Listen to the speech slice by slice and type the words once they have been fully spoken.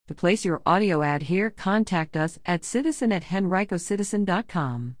To place your audio ad here, contact us at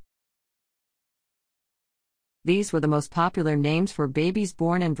citizen@henricocitizen.com. These were the most popular names for babies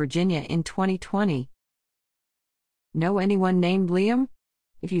born in Virginia in 2020. Know anyone named Liam?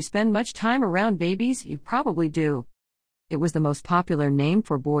 If you spend much time around babies, you probably do. It was the most popular name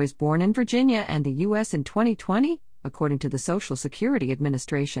for boys born in Virginia and the U.S. in 2020, according to the Social Security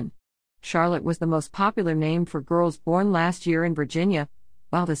Administration. Charlotte was the most popular name for girls born last year in Virginia,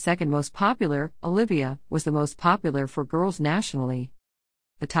 while the second most popular, Olivia, was the most popular for girls nationally.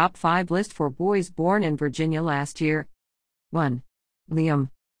 The top 5 list for boys born in Virginia last year: 1.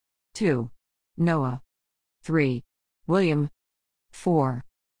 Liam. 2. Noah. 3. William. 4.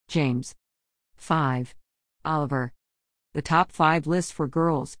 James. 5. Oliver. The top 5 list for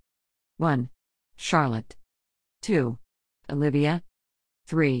girls: 1. Charlotte. 2. Olivia.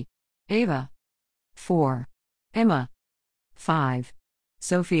 3. Ava. 4. Emma. 5.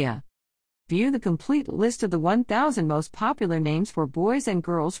 Sophia. View the complete list of the 1,000 most popular names for boys and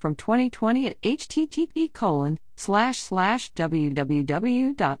girls from 2020 at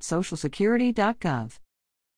http://www.socialsecurity.gov.